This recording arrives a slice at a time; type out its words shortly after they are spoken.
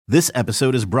This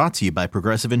episode is brought to you by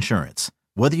Progressive Insurance.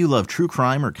 Whether you love true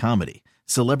crime or comedy,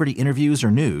 celebrity interviews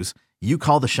or news, you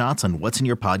call the shots on what's in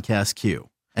your podcast queue.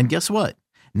 And guess what?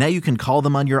 Now you can call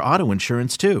them on your auto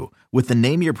insurance too with the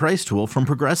Name Your Price tool from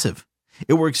Progressive.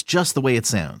 It works just the way it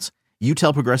sounds. You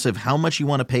tell Progressive how much you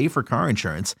want to pay for car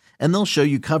insurance, and they'll show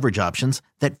you coverage options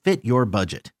that fit your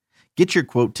budget. Get your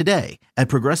quote today at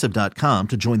Progressive.com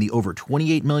to join the over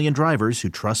 28 million drivers who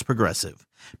trust Progressive.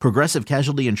 Progressive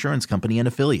Casualty Insurance Company and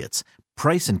Affiliates.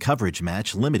 Price and coverage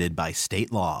match limited by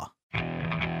state law.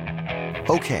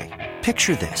 Okay,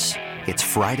 picture this. It's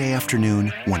Friday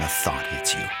afternoon when a thought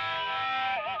hits you.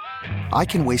 I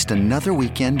can waste another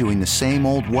weekend doing the same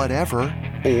old whatever,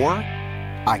 or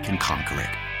I can conquer it.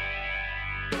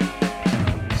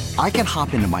 I can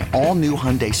hop into my all-new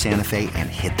Hyundai Santa Fe and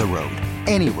hit the road.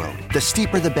 Any road. The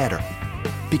steeper, the better.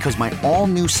 Because my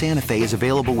all-new Santa Fe is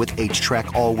available with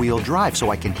H-Track all-wheel drive,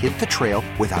 so I can hit the trail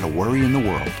without a worry in the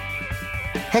world.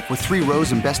 Heck, with 3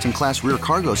 rows and best-in-class rear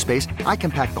cargo space, I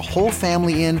can pack the whole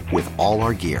family in with all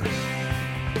our gear.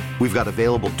 We've got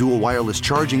available dual wireless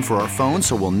charging for our phones,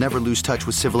 so we'll never lose touch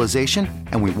with civilization,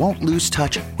 and we won't lose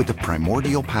touch with the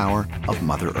primordial power of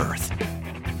Mother Earth.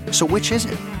 So which is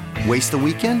it? Waste the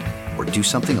weekend or do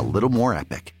something a little more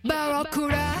epic?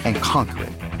 And conquer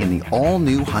it in the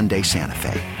all-new Hyundai Santa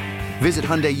Fe. Visit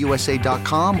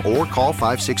HyundaiUSA.com or call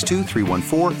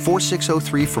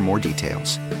 562-314-4603 for more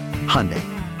details. Hyundai,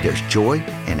 there's joy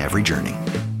in every journey.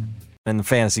 In the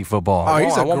fantasy football. Oh,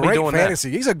 he's a great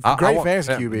fantasy. He's a great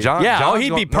fantasy QB.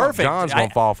 He'd be perfect. John's going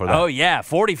to fall for that. Oh, yeah,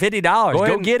 $40, $50.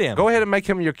 Go get him. Go ahead and make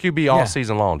him your QB all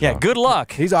season long, John. Yeah, good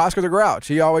luck. He's Oscar the Grouch.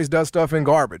 He always does stuff in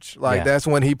garbage. That's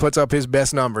when he puts up his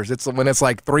best numbers. It's when it's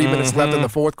like 3 minutes left in the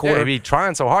fourth quarter. Yeah, if he's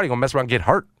trying so hard, he's going to mess around and get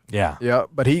hurt. Yeah. Yeah,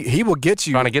 but he will get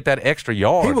you. Trying to get that extra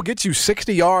yard. He will get you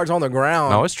 60 yards on the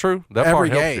ground. No, it's true. That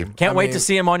every part game. helps you. Can't wait to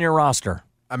see him on your roster.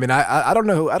 I mean, I don't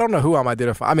know who I'm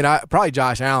identifying. I mean, probably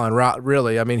Josh Allen.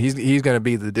 Really, I mean, he's going to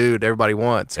be the dude everybody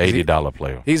wants. $80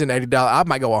 player. He's an $80. I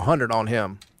might go 100 on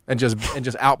him and just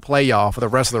outplay y'all for the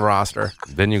rest of the roster.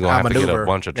 Then you're going to have to get a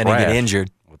bunch of trash. And he get injured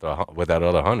with that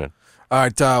other 100. All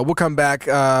right, we'll come back.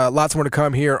 Lots more to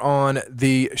come here on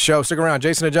the show. Stick around.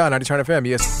 Jason and John, 90 Turn FM.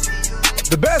 Yes,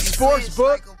 the best sports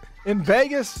book in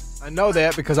Vegas. I know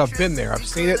that because I've been there. I've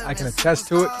seen it. I can attest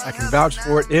to it. I can vouch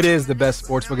for it. It is the best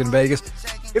sportsbook in Vegas.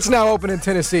 It's now open in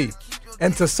Tennessee.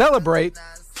 And to celebrate,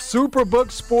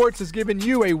 Superbook Sports is giving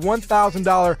you a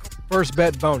 $1,000 first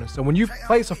bet bonus. So when you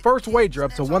place a first wager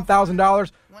up to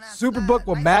 $1,000, Superbook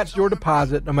will match your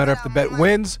deposit no matter if the bet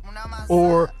wins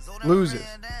or loses.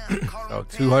 So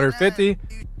 $250,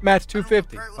 match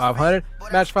 $250. $500,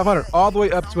 match $500. All the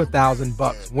way up to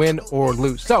 $1,000, win or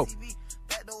lose. So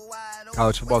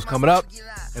college football's coming up.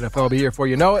 NFL will be here before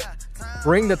you know it.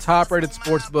 Bring the top-rated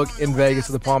sportsbook in Vegas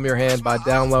to the palm of your hand by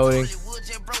downloading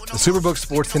the Superbook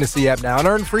Sports Tennessee app now and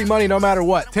earn free money no matter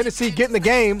what. Tennessee, get in the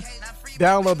game.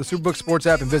 Download the Superbook Sports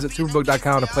app and visit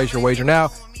superbook.com to place your wager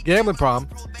now. Gambling problem?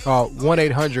 Call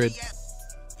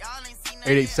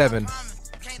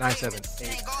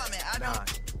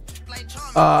 1-800-887-9789.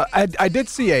 I did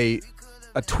see a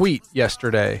tweet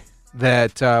yesterday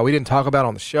that we didn't talk about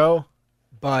on the show,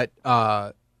 but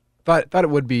thought it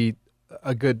would be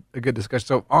a good discussion.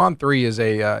 So On3 is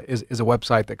a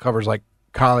website that covers like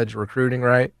college recruiting,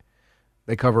 right?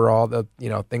 They cover all the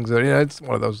things that it's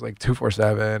one of those like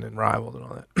 247 and Rivals and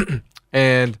all that.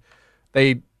 And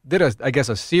they did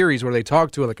a series where they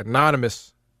talked to like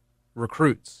anonymous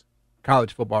recruits,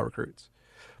 college football recruits.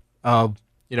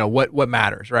 What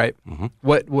matters, right?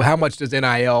 Mm-hmm. How much does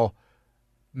NIL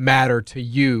matter to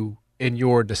you in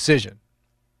your decision?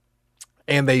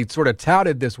 And they sort of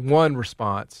touted this one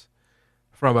response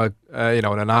from an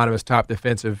anonymous top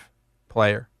defensive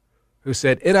player who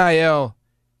said, NIL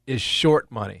is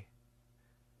short money.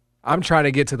 I'm trying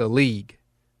to get to the league.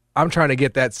 I'm trying to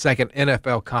get that second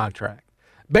NFL contract.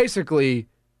 Basically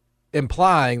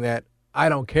implying that I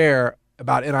don't care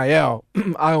about NIL.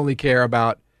 I only care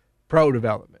about pro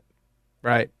development,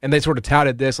 right? And they sort of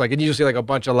touted this, and you just see a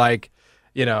bunch of old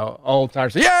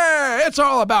timers say, yeah, it's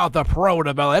all about the pro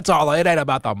development. It ain't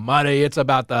about the money. It's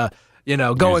about the,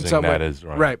 going using somewhere. That is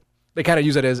right. Right. They kind of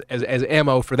use it as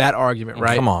ammo for that argument,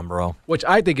 right? Come on, bro. Which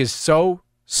I think is so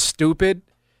stupid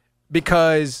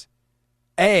because,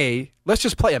 let's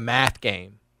just play a math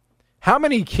game. How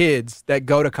many kids that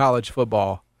go to college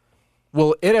football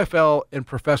will NFL and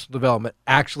professional development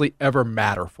actually ever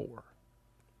matter for?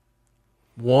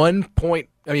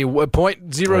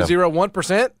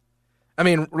 0.001%? I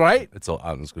mean, right?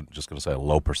 I'm just going to say a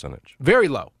low percentage. Very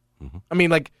low. Mm-hmm. I mean,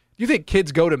 do you think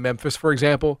kids go to Memphis, for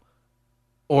example,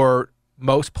 or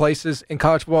most places in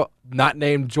college football, not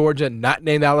named Georgia, not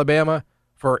named Alabama,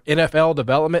 for NFL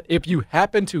development. If you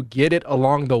happen to get it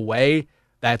along the way,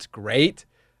 that's great.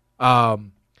 But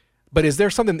is there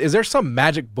some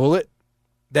magic bullet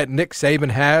that Nick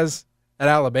Saban has at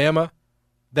Alabama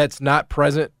that's not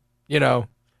present,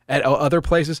 at other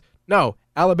places? No,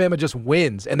 Alabama just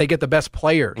wins, and they get the best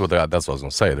players. Well, that's what I was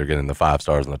going to say. They're getting the 5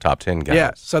 stars and the top 10 guys.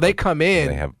 Yeah, so they come in.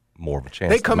 They have more of a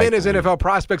chance. They come in as NFL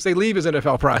prospects. They leave as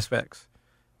NFL prospects.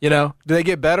 Do they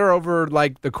get better over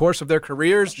the course of their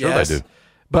careers? Sure, yes. They do.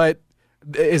 But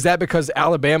is that because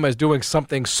Alabama is doing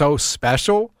something so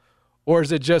special, or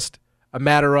is it just a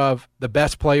matter of the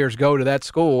best players go to that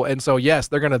school, and so, yes,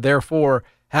 they're going to therefore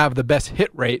have the best hit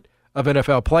rate of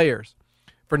NFL players?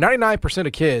 For 99%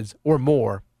 of kids or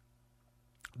more,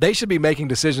 they should be making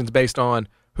decisions based on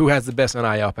who has the best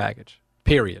NIL package,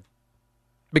 period.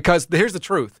 Because here's the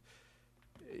truth.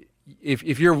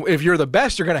 If you're the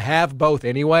best, you're going to have both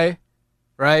anyway,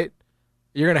 right?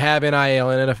 You're going to have NIL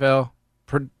and NFL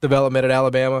development at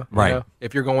Alabama, right?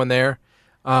 If you're going there.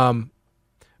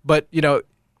 But,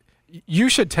 you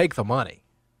should take the money.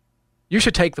 You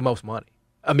should take the most money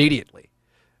immediately.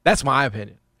 That's my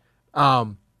opinion.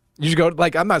 You should go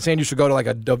I'm not saying you should go to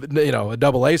a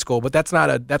double A school, but that's not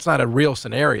a real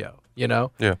scenario. Yeah.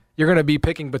 You're going to be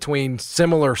picking between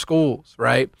similar schools,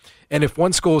 right? And if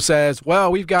one school says,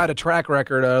 "Well, we've got a track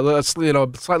record,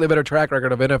 slightly better track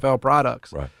record of NFL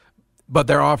products," right, but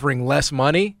they're offering less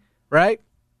money, right?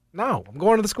 No, I'm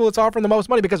going to the school that's offering the most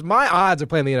money because my odds of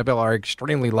playing the NFL are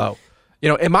extremely low.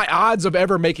 And my odds of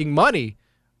ever making money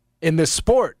in this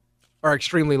sport are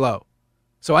extremely low.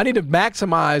 So I need to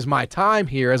maximize my time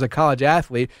here as a college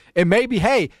athlete, and maybe,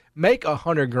 hey, make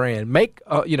 $100,000, make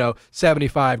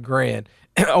 $75,000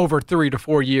 over 3 to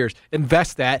 4 years,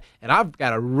 invest that, and I've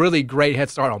got a really great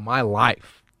head start on my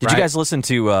life. Did you guys listen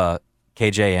to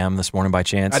KJM this morning by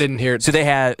chance? I didn't hear it.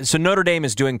 So Notre Dame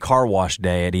is doing Car Wash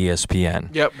Day at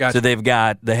ESPN. Yep, gotcha. So they've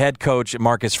got the head coach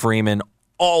Marcus Freeman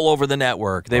all over the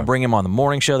network. They bring him on the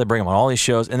morning show. They bring him on all these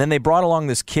shows. And then they brought along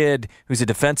this kid who's a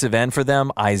defensive end for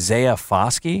them, Isaiah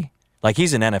Foskey.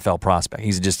 He's an NFL prospect.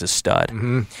 He's just a stud.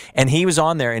 Mm-hmm. And he was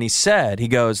on there, and they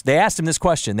asked him this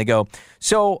question. They go,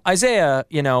 so, Isaiah,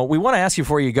 we want to ask you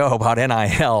before you go about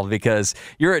NIL because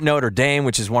you're at Notre Dame,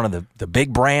 which is one of the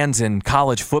big brands in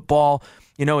college football.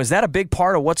 Is that a big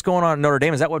part of what's going on at Notre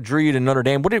Dame? Is that what drew you to Notre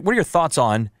Dame? What are your thoughts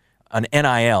on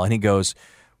NIL? And he goes,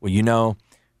 well,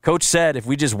 Coach said if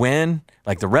we just win,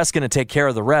 the rest's going to take care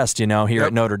of the rest, here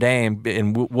at Notre Dame,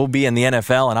 and we'll be in the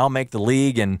NFL, and I'll make the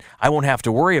league, and I won't have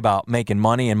to worry about making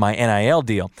money in my NIL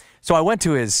deal. So I went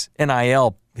to his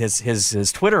NIL,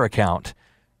 his Twitter account,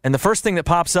 and the first thing that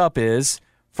pops up is,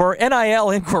 for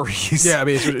NIL inquiries,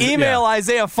 email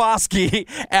Isaiah Foskey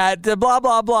at blah,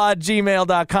 blah, blah,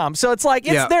 gmail.com. So it's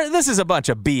this is a bunch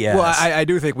of BS. Well, I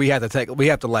do think we have to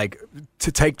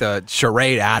take the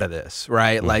charade out of this,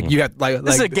 right? Mm-hmm. You have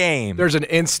this is a game. There's an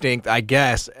instinct, I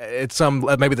guess, at some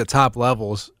maybe the top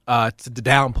levels to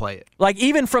downplay it.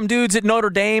 Even from dudes at Notre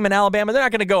Dame and Alabama, they're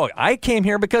not going to go, I came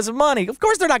here because of money. Of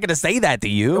course they're not going to say that to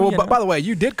you. Well, by the way,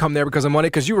 you did come there because of money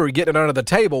because you were getting it under the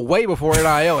table way before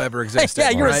NIL ever existed. Yeah,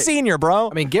 you're a senior, bro.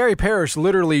 I mean, Gary Parrish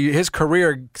literally, his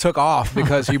career took off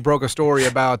because he broke a story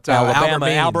about Alabama,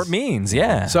 Albert Means.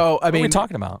 yeah. So, what are we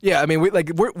talking about? Yeah, I mean,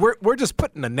 we're just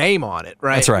putting a name on it,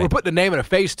 right? That's right. We're putting a name and a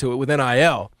face to it with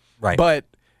NIL. Right. But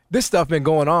this stuff been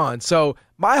going on. So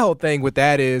my whole thing with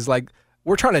that is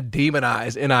we're trying to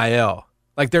demonize NIL.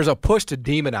 There's a push to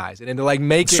demonize it and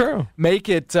to make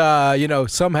it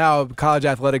somehow college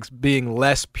athletics being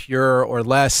less pure or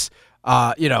less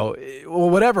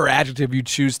whatever adjective you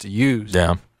choose to use.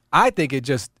 Yeah. I think it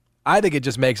just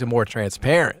makes it more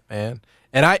transparent, man.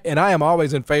 And I am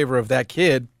always in favor of that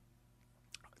kid.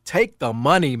 Take the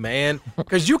money, man,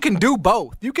 because you can do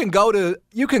both. You can go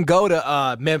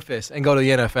to Memphis and go to the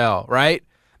NFL, right?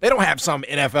 They don't have some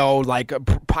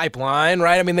NFL pipeline,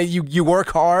 right? I mean, you work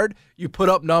hard, you put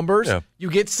up numbers, you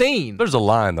get seen. There's a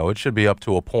line though. It should be up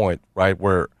to a point, right,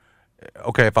 where,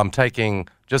 okay, if I'm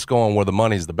just going where the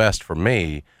money's the best for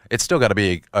me, it's still got to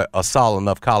be a solid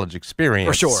enough college experience.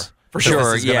 For sure. This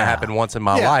is going to happen once in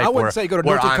my life. I wouldn't say go to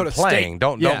North Dakota State.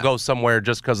 Don't go somewhere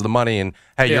just because of the money and,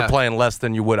 hey, you're playing less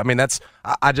than you would. I mean,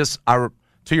 to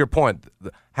your point,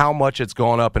 how much it's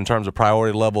gone up in terms of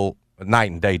priority level,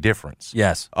 night and day difference.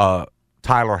 Yes.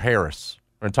 Tyler Harris.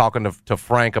 We're talking to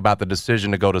Frank about the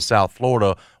decision to go to South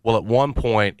Florida. Well, at one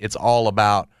point, it's all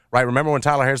about, right? Remember when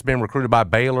Tyler Harris being recruited by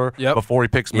Baylor before he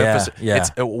picks Memphis? Yeah.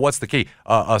 What's the key?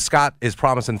 Scott is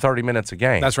promising 30 minutes a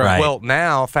game. That's right. Well,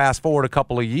 now, fast forward a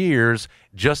couple of years,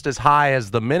 just as high as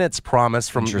the minutes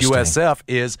promised from USF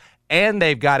is and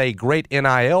they've got a great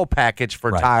NIL package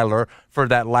for Tyler for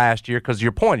that last year. Because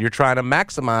your point, you're trying to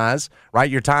maximize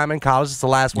your time in college. It's the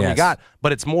last one you got,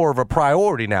 but it's more of a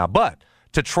priority now. But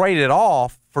to trade it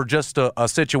off for just a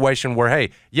situation where, hey,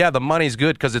 yeah, the money's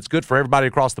good because it's good for everybody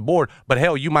across the board, but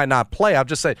hell, you might not play. I've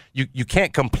just said you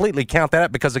can't completely count that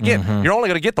up because, again, you're only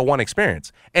going to get the one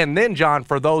experience. And then, John,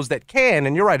 for those that can,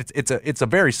 and you're right, it's a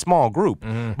very small group,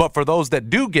 but for those that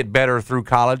do get better through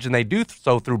college and they do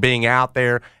so through being out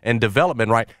there and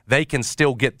development, they can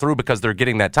still get through because they're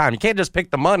getting that time. You can't just pick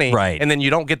the money and then you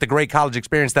don't get the great college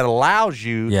experience that allows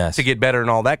you to get better and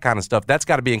all that kind of stuff. That's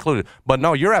got to be included. But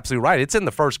no, you're absolutely right. It's in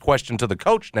the first question to the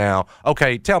coach now.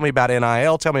 Okay, tell me about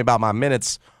NIL. Tell me about my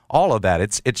minutes. All of that.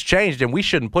 It's changed, and we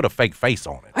shouldn't put a fake face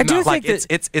on it. I do think it's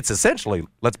essentially,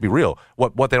 let's be real,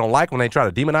 what they don't like when they try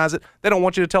to demonize it, they don't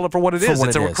want you to tell it for what it is.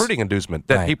 It's a recruiting inducement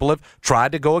that people have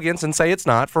tried to go against and say it's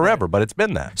not forever, but it's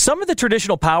been that. Some of the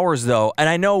traditional powers, though, and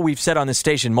I know we've said on this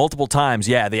station multiple times,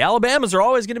 the Alabamas are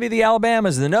always going to be the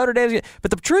Alabamas, and the Notre Dames, but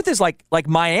the truth is, like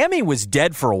Miami was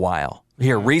dead for a while.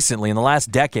 Here recently in the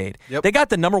last decade. They got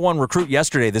the number one recruit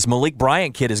yesterday. This Malik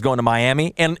Bryant kid is going to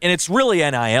Miami, and it's really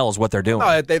NIL is what they're doing.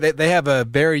 No, they have a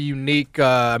very unique.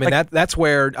 That's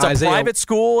where it's a private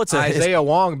school. Isaiah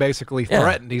Wong basically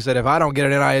threatened. He said, if I don't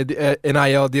get an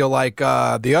NIL deal like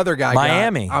the other guy,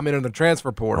 Miami, I'm in the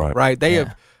transfer portal. Right? They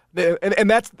have. And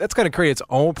that's going to create its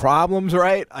own problems,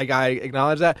 right? Like, I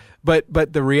acknowledge that, but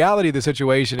the reality of the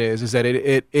situation is that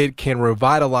it can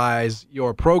revitalize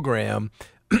your program.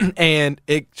 And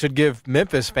it should give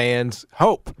Memphis fans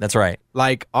hope. That's right.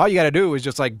 Like, all you got to do is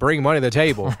just, bring money to the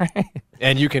table,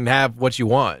 and you can have what you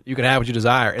want. You can have what you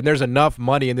desire. And there's enough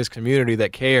money in this community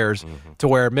that cares to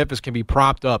where Memphis can be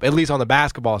propped up, at least on the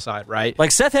basketball side, right?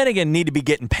 Like, Seth Hennigan need to be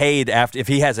getting paid if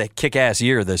he has a kick-ass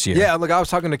year this year. Yeah, look, I was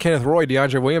talking to Kenneth Roy,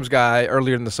 DeAndre Williams guy,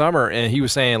 earlier in the summer, and he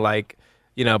was saying,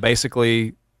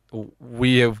 basically,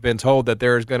 we have been told that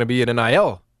there's going to be an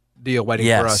NIL deal waiting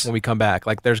for us when we come back.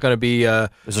 Like, there's going to be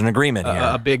there's an agreement here,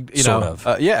 a big,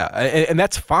 and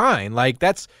that's fine. Like,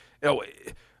 that's, I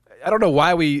don't know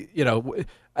why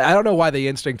I don't know why the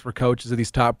instinct for coaches of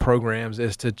these top programs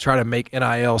is to try to make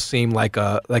NIL seem like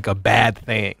a bad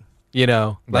thing.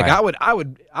 I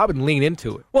would lean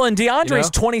into it. Well, and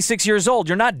DeAndre's 26 years old.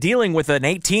 You're not dealing with an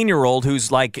 18-year-old who's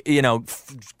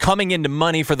coming into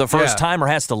money for the first time or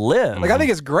has to live. Like, I think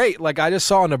it's great. Like, I just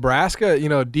saw in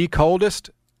Nebraska, D.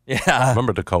 Coldest. Yeah,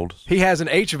 remember the Coldest? He has an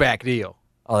HVAC deal.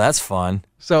 Oh, that's fun.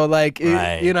 So,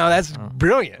 that's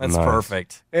brilliant. That's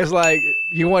perfect. It's like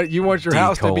you want your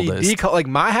house to be like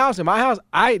my house. In my house,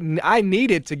 I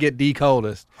needed to get D.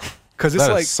 Coldest because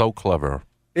it's so clever.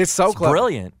 It's so clever,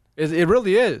 brilliant. It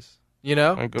really is.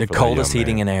 The coldest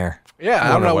heating and air. Yeah, I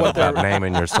don't know what they're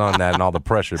naming your son that, and all the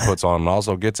pressure it puts on him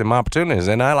also gets him opportunities,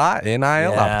 NIL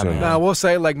opportunities. Now, we'll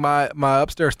say, like, my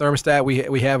upstairs thermostat,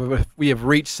 we have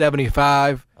reached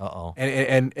 75.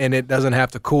 And it doesn't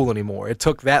have to cool anymore. It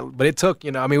took that, but it took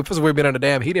because we've been on a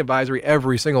damn heat advisory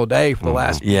every single day for the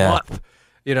last month.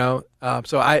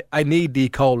 So I need D.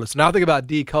 Coldest. Now I think about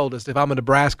D. Coldest if I'm a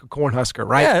Nebraska Cornhusker,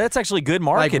 right? Yeah, that's actually good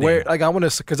marketing. I want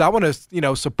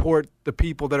to support the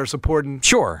people that are supporting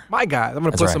my guys. I'm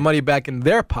going to put some money back in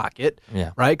their pocket,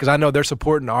 right? Because I know they're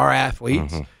supporting our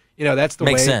athletes. That's the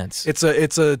Makes way. Sense. It's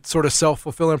a sort of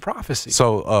self-fulfilling prophecy.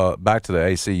 So back to the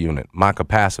AC unit. My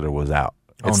capacitor was out.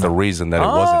 It's the reason that it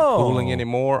wasn't cooling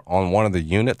anymore on one of the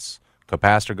units.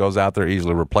 Capacitor goes out there,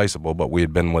 easily replaceable, but we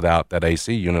had been without that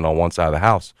AC unit on one side of the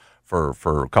house for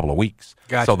a couple of weeks.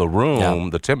 Gotcha. So the room,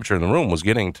 the temperature in the room was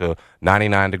getting to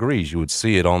 99 degrees. You would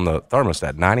see it on the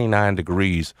thermostat, 99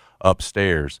 degrees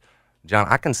upstairs. John,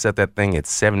 I can set that thing at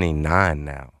 79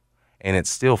 now, and it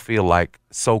still feel like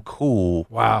so cool.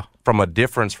 Wow. From a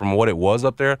difference from what it was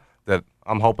up there that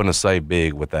I'm hoping to save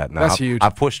big with that. Now, that's huge. I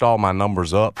pushed all my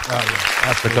numbers up. Oh, yeah.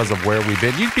 That's because of where we've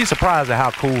been. You'd be surprised at how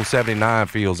cool 79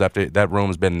 feels after that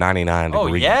room's been 99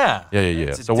 degrees. Oh, yeah.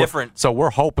 Yeah. So different.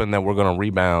 We're hoping that we're going to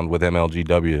rebound with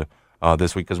MLGW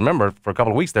this week. Because remember, for a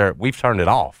couple of weeks there, we've turned it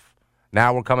off.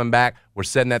 Now we're coming back. We're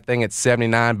setting that thing at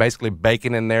 79, basically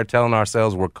baking in there, telling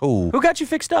ourselves we're cool. Who got you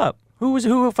fixed up?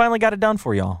 Who finally got it done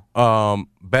for y'all?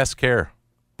 Best Care.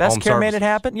 Best Care made it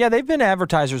happen? Yeah, they've been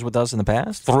advertisers with us in the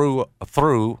past.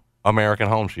 Through American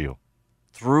Home Shield.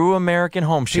 Through American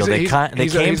Home Shield. They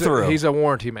came through. He's a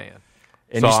warranty man.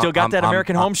 And you still got that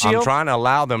American Home Shield? I'm trying to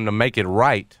allow them to make it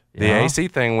right. The AC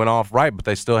thing went off right, but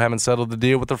they still haven't settled the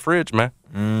deal with the fridge, man.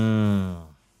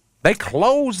 They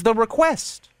closed the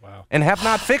request and have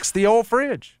not fixed the old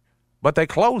fridge, but they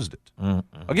closed it.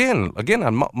 Again,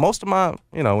 most of my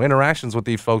interactions with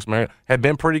these folks, man, have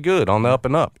been pretty good on the up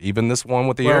and up. Even this one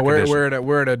with the air conditioner.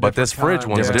 We're in a but this fridge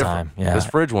one's different. Yeah. This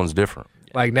fridge one's different.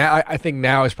 Like now, I think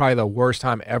now is probably the worst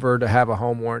time ever to have a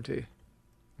home warranty,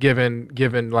 given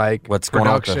like what's going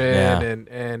on with production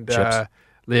and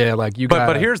like you.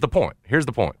 But here's the point.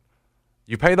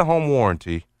 You pay the home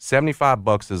warranty.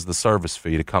 $75 is the service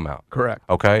fee to come out. Correct.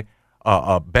 Okay.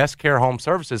 Best Care Home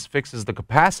Services fixes the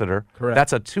capacitor. Correct.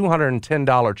 That's a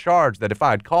 $210 charge that if I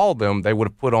had called them, they would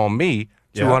have put on me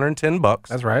 $210.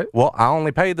 That's right. Well, I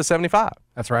only paid the $75.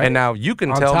 That's right. And now you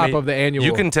can on tell top me of the annual.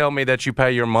 You can tell me that you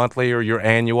pay your monthly or your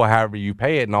annual, however you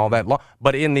pay it, and all that.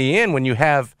 But in the end, when you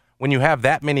have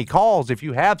that many calls, if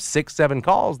you have 6-7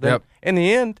 calls, then in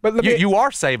the end, you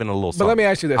are saving a little something. But let me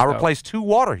ask you this. I replaced 2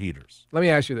 water heaters. Let me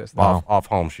ask you this. Off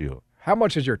Home Shield. How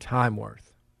much is your time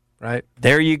worth? Right?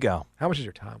 There you go. How much is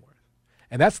your time worth?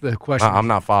 And that's the question. I'm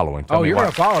not following. You're going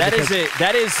to follow.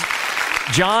 That is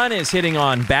John is hitting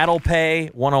on Battle Pay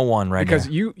 101 right now. Because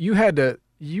you had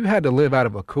to live out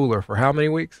of a cooler for how many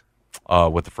weeks?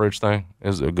 With the fridge thing, it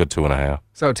was a good 2.5.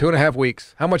 So 2.5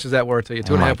 weeks. How much is that worth to you?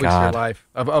 2.5 weeks of your life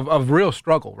of real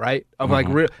struggle, right? Of like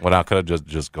real. Well, I could have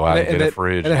just go out and get a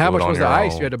fridge. And then how much was the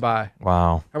ice you had to buy?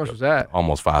 Wow. How much was that?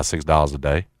 Almost $5-6 a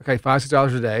day. Okay,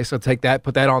 $5-6 a day. So take that,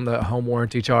 put that on the home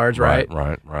warranty charge, right?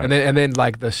 Right. And then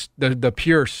like the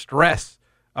pure stress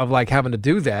of like having to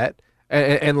do that.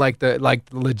 And like the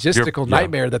logistical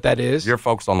nightmare that is. You're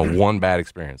focused on the one bad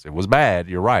experience. It was bad.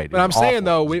 You're right. But I'm saying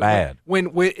though, bad.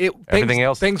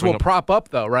 Things will prop up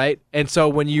though, right? And so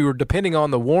when you're depending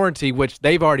on the warranty, which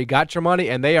they've already got your money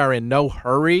and they are in no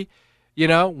hurry,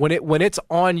 when it's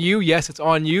on you, yes, it's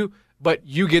on you, but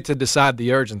you get to decide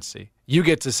the urgency. You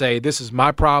get to say, this is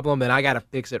my problem and I got to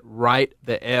fix it right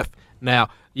the F now.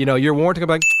 Your warranty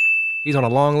company. He's on a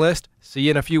long list. See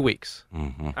you in a few weeks.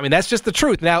 Mm-hmm. I mean, that's just the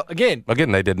truth. Now, again,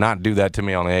 they did not do that to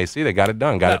me on the AC. They got it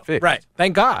done, got it fixed. Right.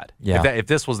 Thank God. Yeah. If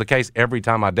this was the case every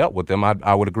time I dealt with them,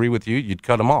 I would agree with you. You'd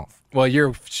cut them off. Well,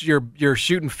 you're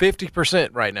shooting 50%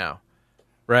 right now,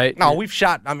 right? No, we've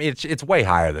shot. I mean, it's way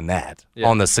higher than that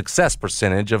on the success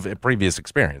percentage of previous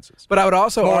experiences. But I would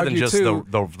also more argue than just too,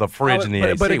 the fridge and the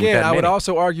AC. But again, I would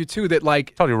also argue too that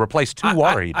like I told you replace 2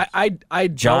 water heaters.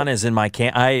 John is in my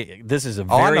camp. This is a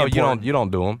very I know important. you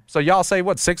don't do them. So y'all say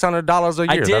what $600 a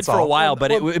year? I did That's for a all. while,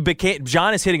 but it became.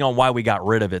 John is hitting on why we got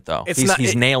rid of it though.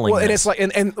 He's nailing. Well, this.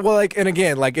 and it's like and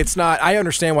again, like it's not. I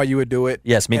understand why you would do it.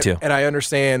 Yes, me too. And I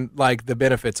understand like the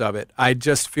benefits of it. I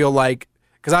just feel like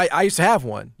because I used to have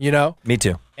one, Me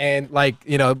too. And like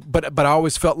but I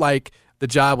always felt like the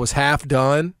job was half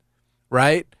done,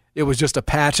 right? It was just a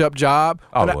patch-up job.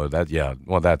 Well,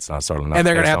 that's not certainly not. And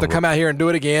they're going to have to come out here and do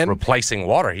it again. Replacing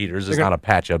water heaters is not a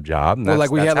patch-up job. Well,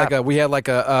 like we had like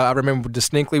a I remember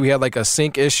distinctly we had like a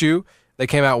sink issue. They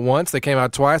came out once, they came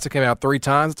out twice, they came out 3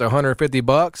 times. It's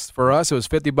 $150 for us. It was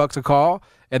 $50 a call,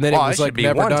 and then it was like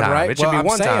never done right. It should be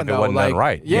one time if it wasn't done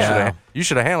right. Yeah, you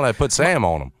should have handled it. Put Sam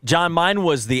on them. John, mine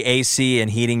was the AC and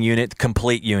heating unit,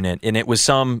 complete unit, and it was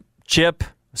some chip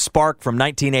Spark from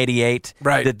 1988.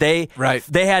 Right. That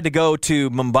they had to go to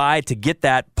Mumbai to get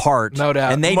that part. No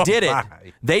doubt. And they did it.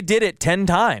 They did it 10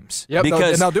 times. Yep,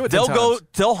 because they'll do it 10 times.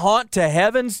 They'll haunt to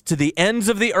heavens, to the ends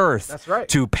of the earth. That's right.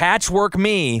 To patchwork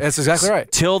me. That's exactly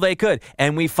right. Till they could.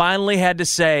 And we finally had to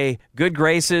say, good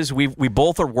graces, we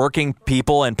both are working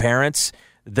people and parents.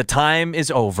 The time is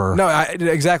over. No,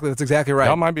 exactly. That's exactly right.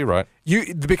 Y'all might be right.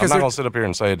 Because I'm not going to sit up here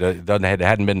and say it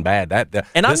hadn't been bad.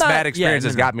 This bad experience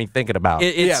has got me thinking about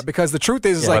it. Because the truth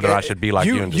is like whether I should be like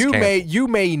you and just you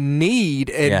may need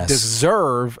and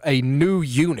deserve a new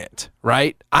unit,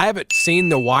 right? I haven't seen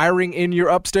the wiring in your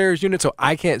upstairs unit, so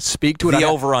I can't speak to it. The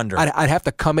over-under. I'd have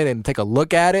to come in and take a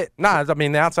look at it. Nah, I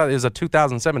mean, the outside is a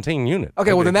 2017 unit.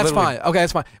 Okay, well, then that's fine. Okay,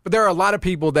 that's fine. But there are a lot of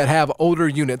people that have older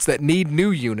units that need new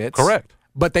units. Correct.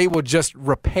 But they will just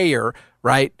repair,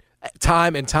 right,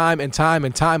 time and time and time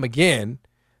and time again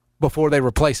before they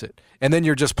replace it. And then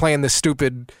you're just playing this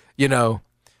stupid, yo-yo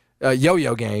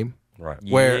game, right?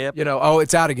 Where,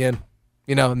 it's out again,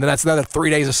 and then that's another 3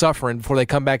 days of suffering before they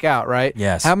come back out, right?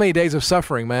 Yes. How many days of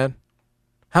suffering, man?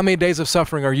 How many days of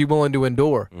suffering are you willing to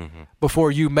endure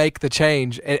before you make the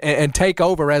change and take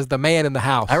over as the man in the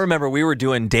house? I remember we were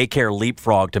doing daycare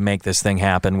leapfrog to make this thing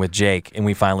happen with Jake, and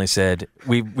we finally said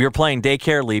we were playing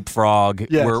daycare leapfrog.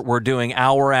 Yes. We're doing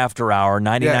hour after hour,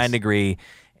 99 degree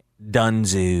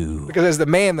dunzo. Because as the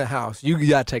man in the house, you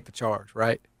got to take the charge,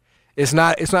 right? It's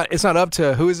not up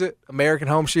to who is it? American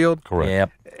Home Shield. Correct.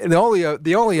 Yep. And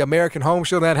the only American Home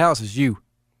Shield in that house is you.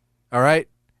 All right.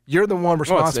 You're the one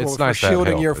responsible for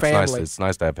shielding your family. It's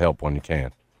nice to have help when you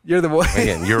can. You're the one.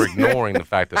 Again, you're ignoring the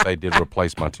fact that they did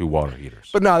replace my 2 water heaters.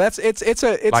 But no,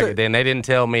 Then they didn't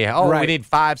tell me, we need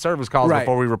 5 service calls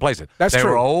before we replace it. That's they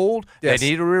true. were old. Yes. They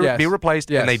needed to be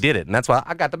replaced, and they did it. And that's why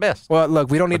I got the best. Well,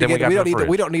 look, we don't need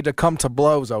to come to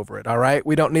blows over it. All right,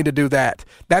 we don't need to do that.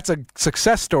 That's a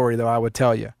success story, though. I would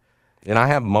tell you. And I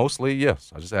have mostly,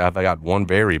 yes. I got one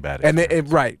very bad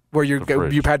experience. Right, where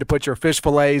you've had to put your fish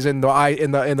fillets in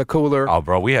the cooler. Oh,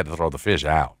 bro, we had to throw the fish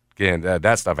out. Again,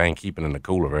 that stuff ain't keeping in the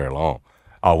cooler very long.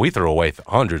 Oh, we threw away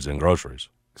hundreds in groceries.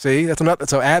 See, that's enough.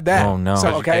 So add that. Oh no!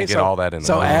 So get all that in.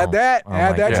 Add that.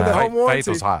 Add that to the home warranty. Faith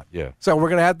was hot. Yeah. So we're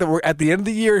gonna have to. At the end of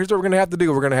the year, here's what we're gonna have to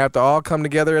do. We're gonna have to all come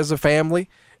together as a family,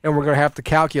 and we're gonna have to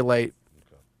calculate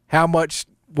how much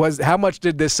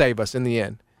did this save us in the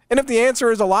end. And if the answer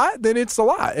is a lot, then it's a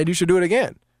lot, and you should do it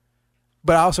again.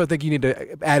 But I also think you need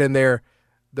to add in there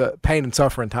the pain and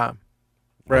suffering time.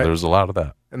 Right. Well, there's a lot of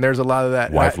that. And there's a lot of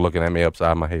that. Wife looking at me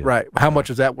upside my head. Right. How much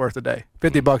is that worth a day?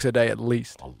 $50 a day at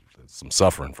least. Some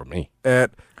suffering for me.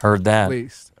 Heard that. At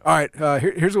least. All right.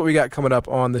 Here's what we got coming up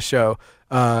on the show.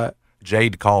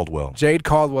 Jade Caldwell. Jade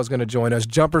Caldwell is going to join us.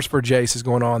 Jumpers for Jace is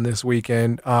going on this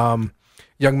weekend. Young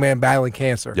man battling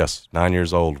cancer. Yes. 9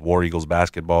 years old. War Eagles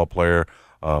basketball player.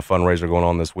 Fundraiser going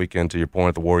on this weekend, to your point,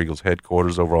 at the War Eagles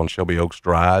headquarters over on Shelby Oaks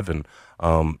Drive. And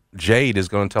Jade is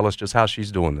going to tell us just how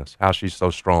she's doing this, how she's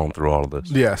so strong through all of this.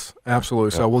 Yes,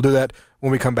 absolutely. So we'll do that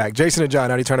when we come back. Jason and John,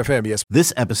 90 Turn FM. Yes.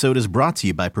 This episode is brought to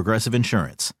you by Progressive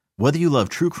Insurance. Whether you love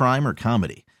true crime or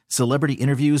comedy, celebrity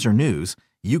interviews or news,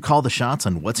 you call the shots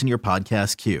on what's in your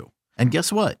podcast queue. And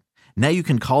guess what? Now you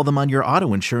can call them on your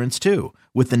auto insurance too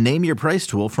with the Name Your Price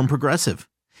tool from Progressive.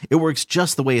 It works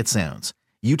just the way it sounds.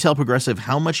 You tell Progressive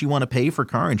how much you want to pay for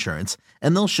car insurance,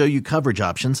 and they'll show you coverage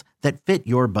options that fit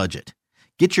your budget.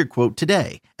 Get your quote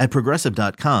today at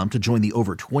Progressive.com to join the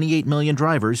over 28 million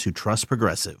drivers who trust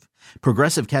Progressive.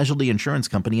 Progressive Casualty Insurance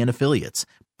Company and Affiliates.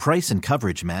 Price and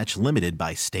coverage match limited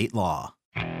by state law.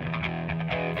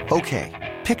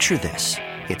 Okay, picture this.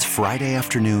 It's Friday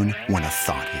afternoon when a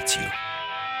thought hits you.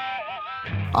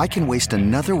 I can waste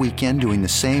another weekend doing the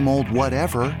same old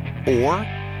whatever, or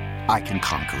I can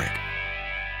conquer it.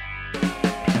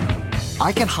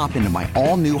 I can hop into my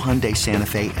all-new Hyundai Santa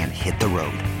Fe and hit the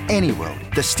road. Any road.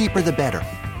 The steeper, the better.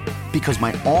 Because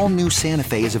my all-new Santa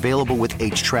Fe is available with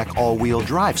H-Track all-wheel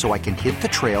drive, so I can hit the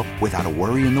trail without a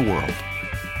worry in the world.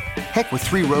 Heck, with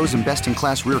 3 rows and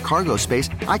best-in-class rear cargo space,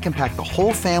 I can pack the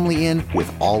whole family in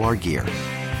with all our gear.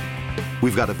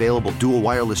 We've got available dual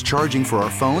wireless charging for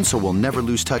our phones, so we'll never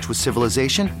lose touch with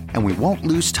civilization, and we won't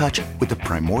lose touch with the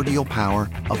primordial power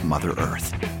of Mother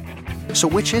Earth. So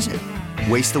which is it?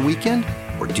 Waste the weekend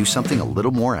or do something a little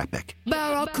more epic?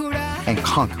 And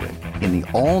conquer it in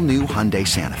the all-new Hyundai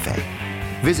Santa Fe.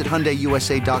 Visit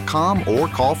HyundaiUSA.com or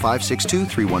call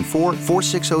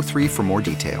 562-314-4603 for more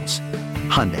details.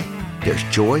 Hyundai, there's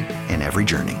joy in every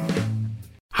journey.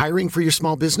 Hiring for your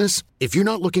small business? If you're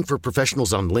not looking for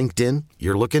professionals on LinkedIn,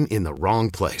 you're looking in the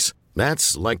wrong place.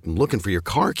 That's like looking for your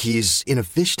car keys in a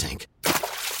fish tank.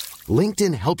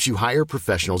 LinkedIn helps you hire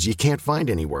professionals you can't find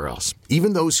anywhere else,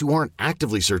 even those who aren't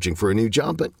actively searching for a new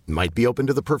job but might be open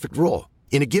to the perfect role.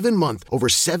 In a given month, over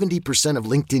 70% of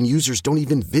LinkedIn users don't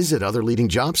even visit other leading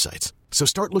job sites. So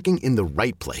start looking in the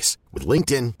right place. With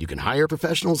LinkedIn, you can hire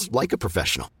professionals like a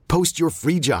professional. Post your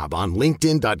free job on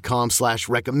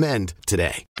linkedin.com/recommend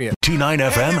today. 29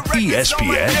 FM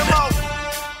ESPN.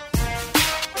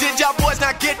 Did y'all boys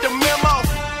not get the memo?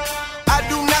 I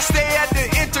do not stay at the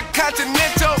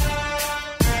Intercontinental.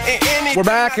 We're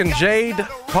back, and Jade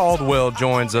Caldwell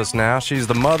joins us now. She's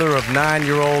the mother of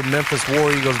 9-year-old Memphis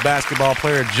War Eagles basketball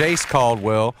player Jace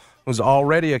Caldwell, who's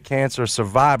already a cancer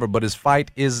survivor, but his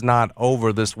fight is not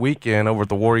over. This weekend over at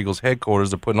the War Eagles headquarters,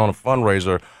 they're putting on a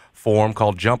fundraiser for him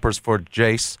called Jumpers for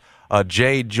Jace.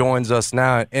 Jade joins us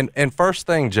now. And first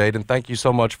thing, Jade, and thank you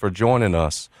so much for joining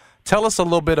us. Tell us a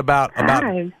little bit about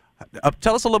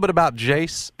tell us a little bit about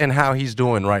Jace and how he's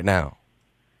doing right now.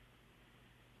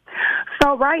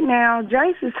 So right now,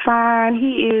 Jace is fine.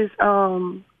 He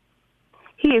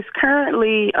is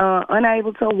currently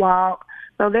unable to walk.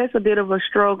 So that's a bit of a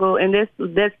struggle, and that's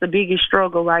the biggest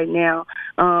struggle right now.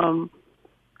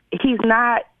 He's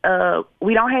not.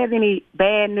 We don't have any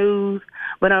bad news,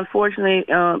 but unfortunately,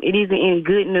 it isn't any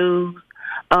good news.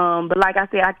 But like I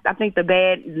said, I think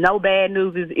no bad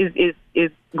news is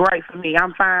great for me.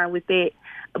 I'm fine with that.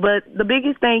 But the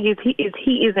biggest thing is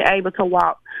he isn't able to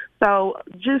walk. So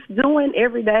just doing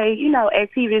everyday,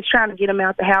 activities, trying to get him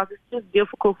out the house, it's just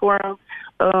difficult for him.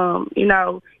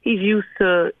 He's used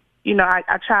to,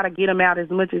 I try to get him out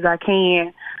as much as I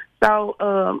can. So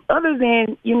other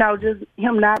than, just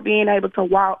him not being able to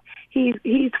walk, he's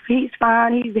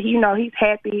fine. He's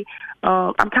happy.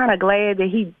 I'm kind of glad that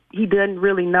he doesn't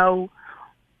really know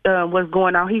what's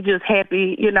going on. He's just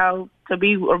happy, to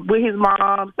be with his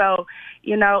mom. So,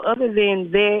 other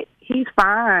than that, he's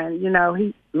fine.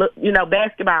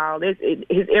 Basketball.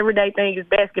 His everyday thing is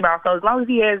basketball. So as long as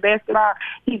he has basketball,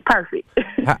 he's perfect.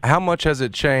 How much has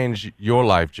it changed your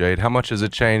life, Jade? How much has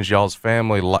it changed y'all's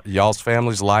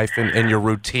family's life and your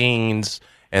routines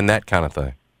and that kind of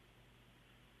thing?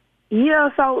 Yeah,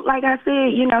 so like I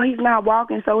said, he's not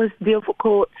walking, so it's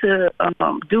difficult to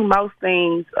do most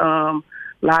things.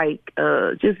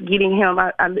 Just getting him.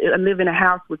 I live in a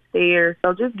house with stairs,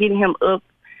 so just getting him up,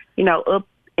 up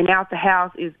and out the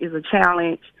house is a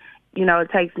challenge. It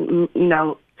takes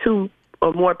 2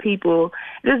 or more people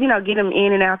just get him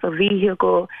in and out the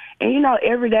vehicle. And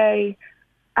every day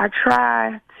I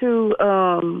try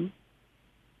to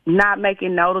not make it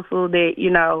noticeable that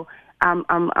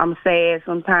I'm sad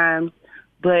sometimes,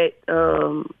 but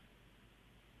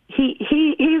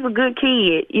he's a good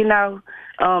kid,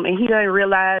 and he doesn't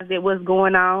realize that what's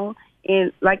going on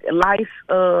in like life.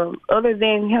 Other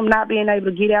than him not being able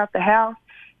to get out the house,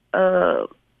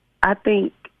 I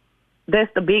think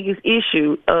that's the biggest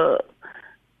issue.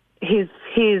 He's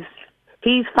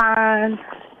fine.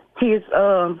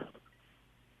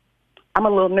 I'm a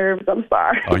little nervous. I'm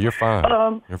sorry. Oh, you're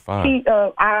fine. You're fine.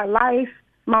 Our life,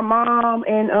 my mom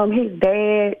and his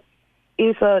dad,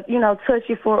 is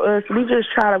touchy for us. We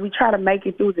try to make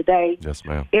it through the day. Yes,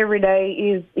 ma'am. Every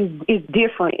day is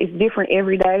different. It's different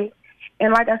every day,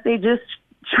 and like I said, just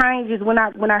changes. When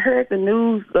I heard the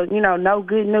news, no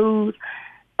good news,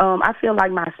 I feel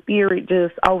like my spirit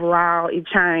just overall it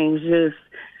changed. Just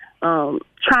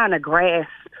trying to grasp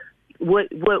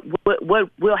what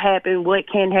will happen, what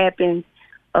can happen.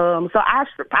 So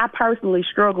I personally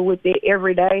struggle with it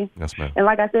every day. Yes, ma'am. And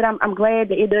like I said, I'm glad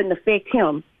that it doesn't affect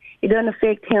him. It doesn't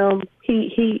affect him.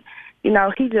 He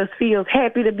just feels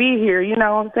happy to be here. You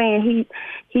know what I'm saying?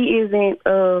 He isn't.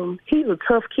 He's a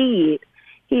tough kid.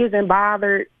 He isn't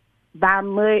bothered by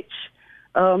much.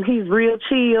 He's real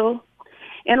chill.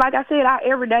 And like I said, our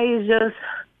every day is just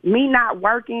me not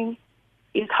working.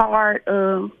 It's hard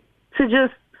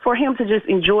for him to just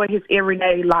enjoy his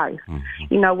everyday life.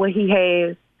 Mm-hmm. What he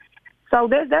has. So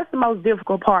that's the most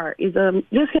difficult part is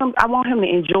just him. I want him to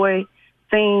enjoy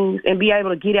things and be able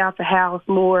to get out the house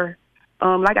more.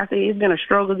 Like I said, it's been a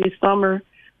struggle this summer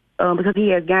because he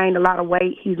has gained a lot of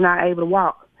weight. He's not able to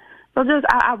walk. So just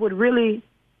I would really.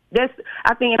 I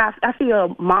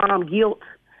feel mom guilt.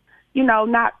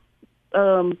 Not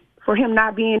for him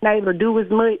not being able to do as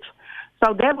much.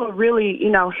 So that would really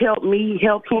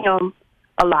help him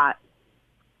a lot.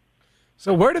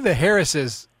 So where did the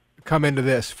Harrises come into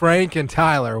this? Frank and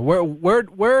Tyler.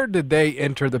 Where did they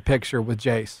enter the picture with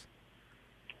Jace?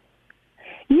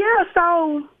 Yeah,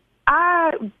 so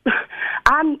I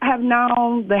have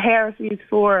known the Harrises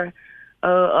for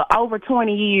over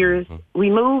 20 years. Mm-hmm. We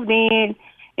moved in,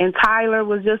 and Tyler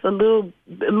was just a little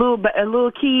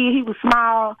kid. He was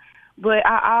small, but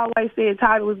I always said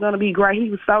Tyler was going to be great. He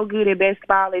was so good at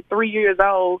basketball at 3 years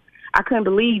old. I couldn't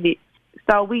believe it.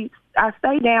 So I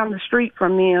stayed down the street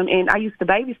from them, and I used to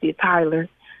babysit Tyler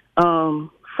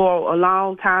for a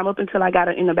long time up until I got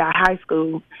in about high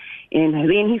school. And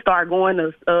then he started going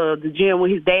to the gym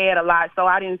with his dad a lot, so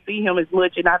I didn't see him as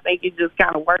much, and I think it just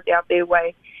kind of worked out that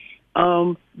way.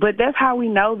 But that's how we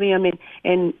know them.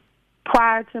 And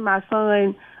prior to my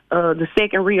son, the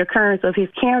second reoccurrence of his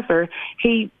cancer,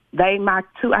 I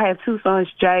have 2 sons,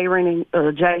 Jaren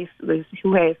and Jace,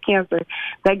 who has cancer.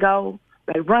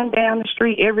 They run down the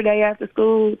street every day after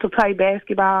school to play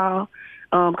basketball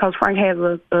because Frank has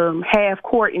a half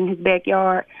court in his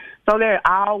backyard. So they're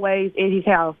always at his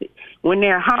house. When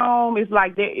they're home, it's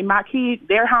like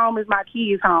their home is my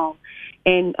kids' home.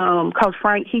 And Coach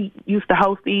Frank, he used to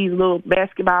host these little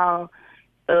basketball,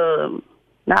 I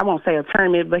won't say a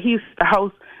tournament, but he used to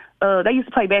host, they used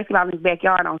to play basketball in his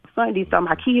backyard on Sunday. So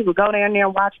my kids would go down there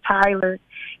and watch Tyler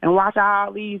and watch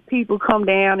all these people come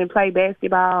down and play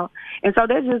basketball. And so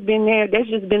that's just been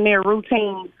their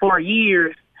routine for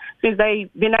years since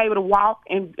they've been able to walk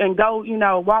and go,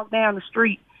 walk down the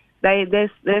street.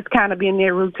 That's kind of been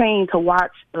their routine to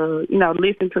watch,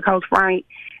 listen to Coach Frank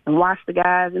and watch the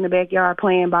guys in the backyard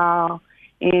playing ball.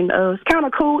 And it's kind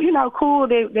of cool, cool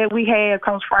that we have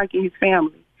Coach Frank and his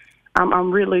family.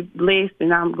 I'm really blessed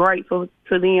and I'm grateful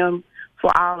to them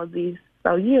for all of this.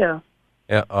 So, yeah.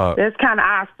 That's kind of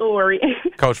our story.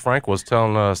 Coach Frank was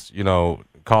telling us,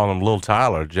 calling him Little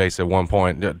Tyler, Jace, at one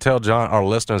point. Tell our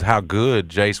listeners how good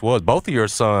Jace was. Both of your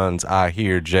sons, I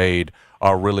hear, Jade,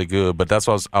 are really good. But that's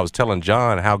what I was telling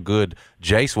John how good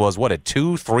Jace was. What, at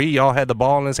 2, 3, y'all had the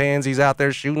ball in his hands, he's out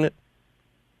there shooting it?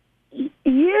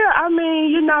 Yeah, I mean,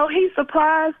 he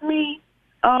surprised me.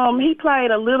 He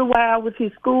played a little while with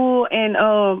his school,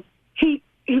 and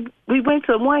we went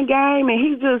to one game,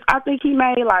 and I think he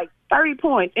made like 30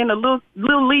 points in a little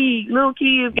league, little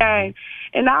kids game.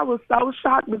 And I was so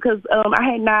shocked because I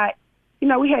had not,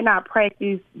 we had not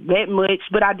practiced that much,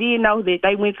 but I did know that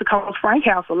they went to Coach Frank's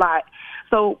house a lot.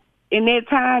 So in that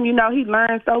time, he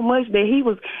learned so much that he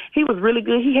was really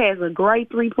good. He has a great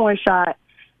 3-point shot,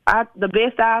 the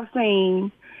best I've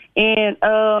seen. And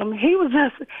he was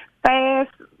just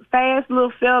fast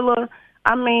little fella.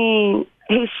 I mean,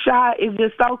 his shot is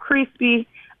just so crispy.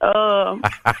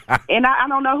 And I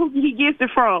don't know who he gets it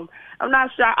from. I'm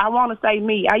not sure. I want to say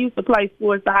me. I used to play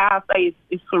sports, so I'll say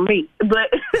it's for me.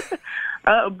 But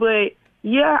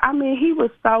yeah, I mean, he was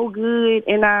so good,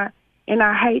 and I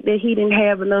hate that he didn't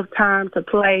have enough time to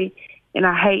play, and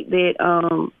I hate that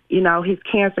his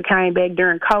cancer came back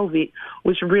during COVID,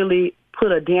 which really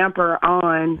put a damper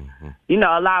on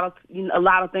a lot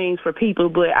of things for people.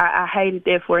 But I hated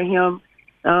that for him.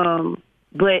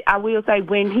 But I will say,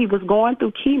 when he was going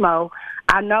through chemo,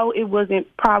 I know it wasn't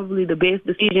probably the best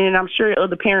decision, and I'm sure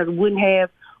other parents wouldn't have,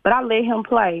 but I let him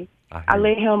play. I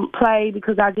let him play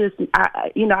because I think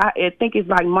it's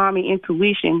like mommy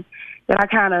intuition that I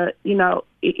kind of,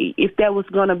 if that was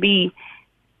going to be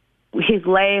his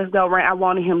last go round, I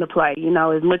wanted him to play,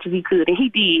 as much as he could. And he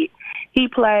did. He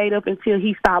played up until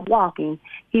he stopped walking.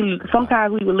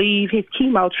 Sometimes we would leave his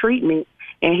chemo treatment,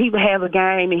 and he would have a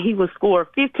game, and he would score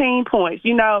 15 points,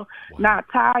 not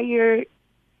tired,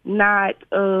 not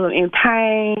in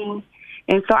pain.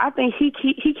 And so I think he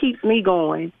keeps me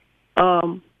going,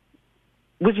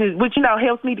 which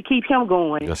helps me to keep him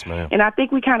going. Yes, ma'am. And I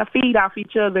think we kind of feed off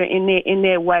each other in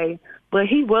that way. But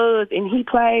he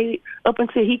played up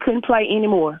until he couldn't play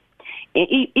anymore. And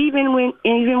even when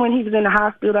he was in the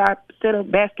hospital, I set up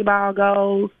basketball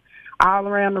goals all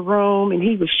around the room, and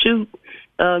he would shoot.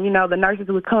 The nurses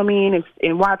would come in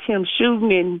and watch him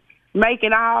shooting and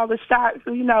making all the shots,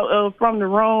 from the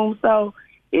room. So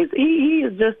he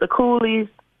is just the coolest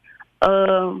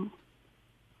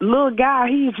little guy.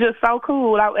 He's just so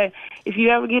cool. If you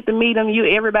ever get to meet him,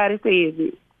 everybody says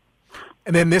it.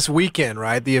 And then this weekend,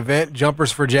 right? The event,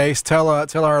 Jumpers for Jace. Tell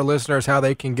our listeners how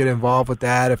they can get involved with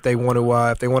that if they want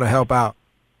to help out.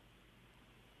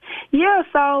 Yeah.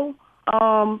 So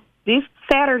this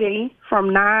Saturday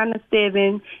from 9 to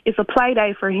 7, it's a play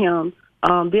day for him.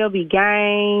 There'll be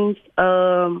games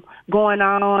going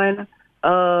on.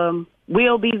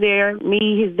 We'll be there.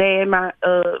 Me, his dad,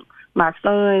 my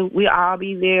son. We'll all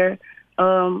be there.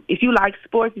 If you like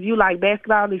sports, if you like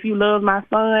basketball, if you love my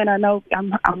son, I know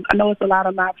it's a lot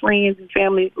of my friends and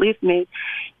family listening.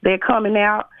 They're coming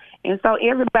out, and so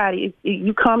everybody, if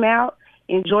you come out,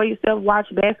 enjoy yourself, watch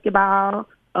basketball,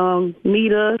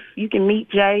 meet us. You can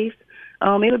meet Jace.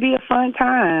 It'll be a fun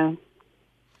time.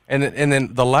 And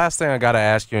then the last thing I got to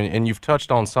ask you, and you've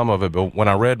touched on some of it, but when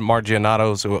I read Mark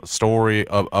Giannato's story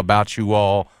about you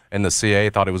all and the CA,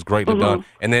 thought it was greatly done,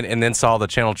 and then saw the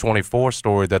Channel 24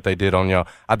 story that they did on y'all.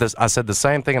 I said the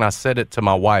same thing, and I said it to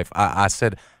my wife. I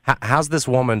said, how's this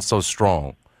woman so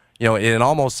strong? It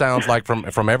almost sounds like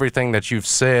from everything that you've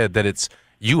said that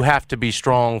you have to be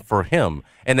strong for him,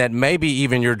 and that maybe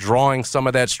even you're drawing some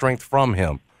of that strength from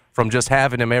him, from just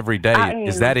having him every day.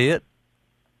 Is that it?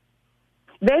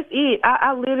 That's it.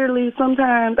 I literally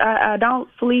sometimes I don't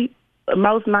sleep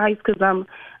most nights because I'm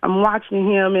watching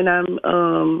him, and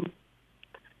I'm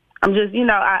just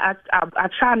I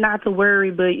try not to worry,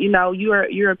 but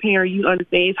you're a parent, you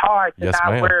understand it's hard to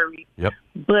not worry. Yep.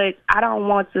 But I don't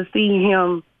want to see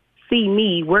him see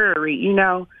me worry,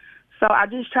 So I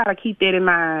just try to keep that in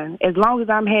mind. As long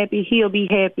as I'm happy, he'll be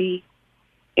happy,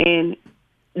 and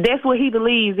that's what he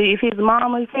believes. If his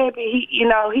mama is happy, he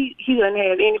doesn't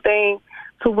have anything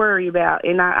to worry about,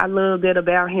 and I love that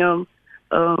about him.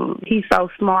 He's so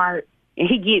smart, and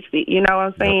he gets it. You know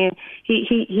what I'm saying? Yep.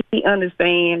 He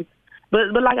understands.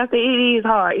 But like I said, it is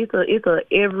hard. It's a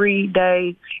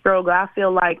everyday struggle. I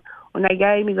feel like when they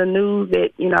gave me the news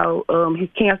that his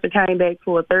cancer came back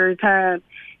for a third time,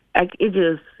 it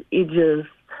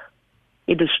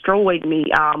destroyed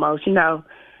me almost.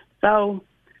 So,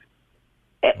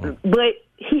 but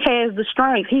he has the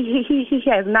strength. He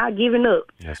has not given up.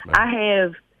 Yes, ma'am. I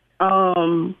have,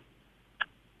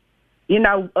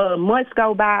 months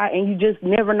go by and you just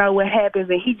never know what happens,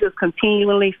 and he just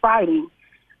continually fighting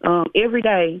every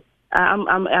day.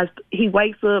 He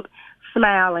wakes up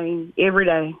smiling every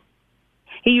day.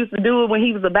 He used to do it when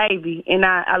he was a baby, and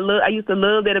I used to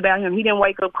love that about him. He didn't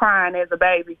wake up crying as a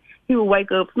baby. He would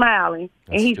wake up smiling,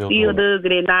 and he still does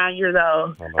it at 9 years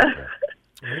old.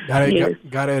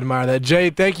 Gotta admire that,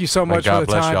 Jade. Thank you so much for the time today. God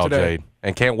bless y'all, Jade.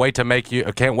 And can't wait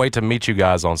to meet you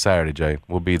guys on Saturday, Jade.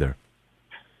 We'll be there.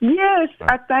 Yes,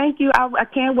 I thank you. I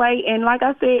can't wait. And like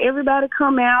I said, everybody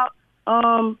come out.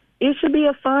 It should be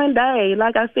a fun day.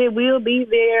 Like I said, we'll be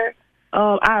there.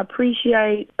 I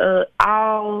appreciate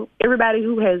everybody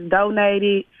who has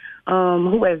donated,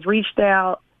 who has reached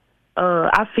out.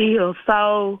 I feel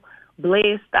so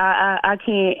blessed. I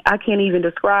can't even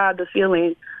describe the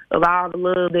feeling of all the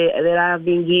love that I've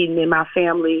been getting in my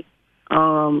family.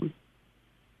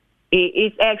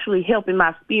 It's actually helping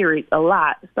my spirit a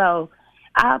lot. So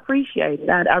I appreciate it.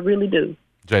 I really do.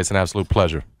 Jason, absolute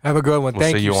pleasure. Have a good one.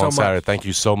 We'll see you on Saturday. Thank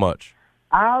you so much.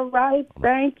 All right.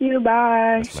 Thank you.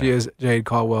 Bye. She is Jade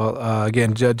Caldwell.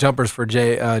 Again, jumpers for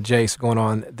Jace going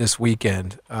on this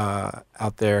weekend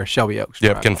out there, Shelby Oaks.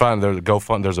 Yep, can find there's a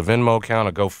Venmo account,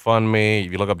 a GoFundMe.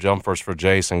 If you look up Jumpers for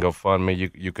Jace and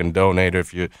GoFundMe, you can donate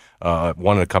if you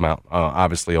wanted to come out.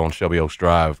 Obviously on Shelby Oaks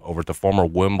Drive over at the former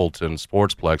Wimbledon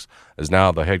Sportsplex is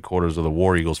now the headquarters of the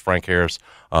War Eagles. Frank Harris,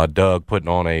 Doug putting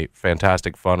on a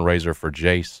fantastic fundraiser for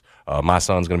Jace. My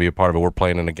son's going to be a part of it. We're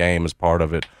playing in the game as part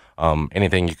of it.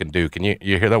 Anything you can do. Can you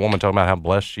hear that woman talking about how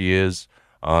blessed she is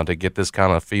to get this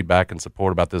kind of feedback and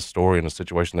support about this story and the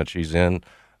situation that she's in?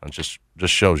 And just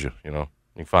shows you, you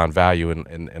can find value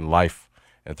in life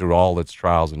and through all its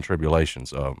trials and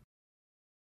tribulations.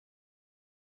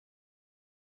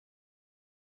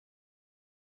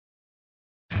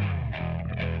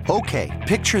 Okay,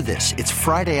 picture this. It's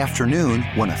Friday afternoon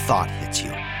when a thought hits you.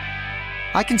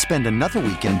 I can spend another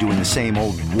weekend doing the same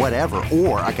old whatever,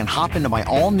 or I can hop into my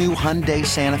all-new Hyundai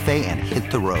Santa Fe and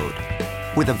hit the road.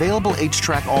 With available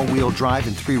H-Track all-wheel drive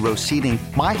and 3-row seating,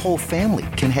 my whole family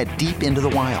can head deep into the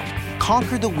wild.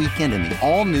 Conquer the weekend in the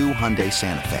all-new Hyundai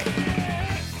Santa Fe.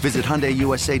 Visit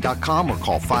HyundaiUSA.com or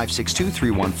call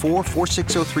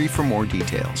 562-314-4603 for more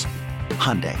details.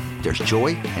 Hyundai, there's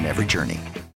joy in every journey.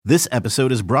 This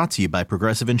episode is brought to you by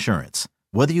Progressive Insurance.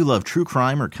 Whether you love true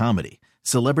crime or comedy,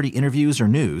 celebrity interviews or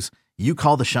news, you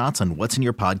call the shots on what's in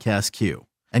your podcast queue.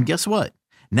 And guess what?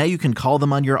 Now you can call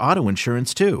them on your auto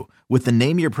insurance too with the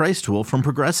Name Your Price tool from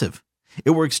Progressive.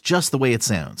 It works just the way it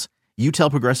sounds. You tell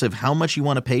Progressive how much you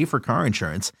want to pay for car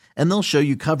insurance, and they'll show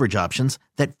you coverage options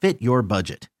that fit your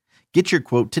budget. Get your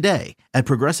quote today at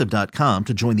Progressive.com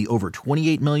to join the over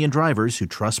 28 million drivers who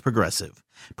trust Progressive.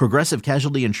 Progressive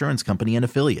Casualty Insurance Company and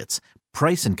Affiliates.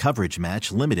 Price and coverage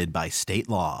match limited by state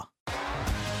law.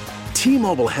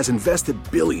 T-Mobile has invested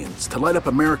billions to light up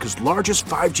America's largest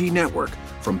 5G network,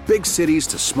 from big cities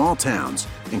to small towns,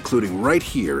 including right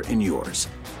here in yours.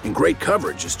 And great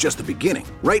coverage is just the beginning.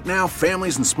 Right now,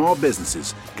 families and small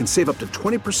businesses can save up to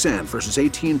 20% versus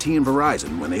AT&T and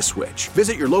Verizon when they switch.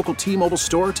 Visit your local T-Mobile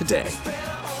store today.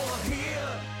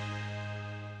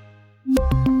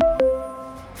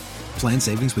 Plan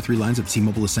savings with 3 lines of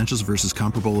T-Mobile Essentials versus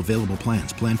comparable available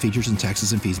plans. Plan features and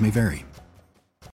taxes and fees may vary.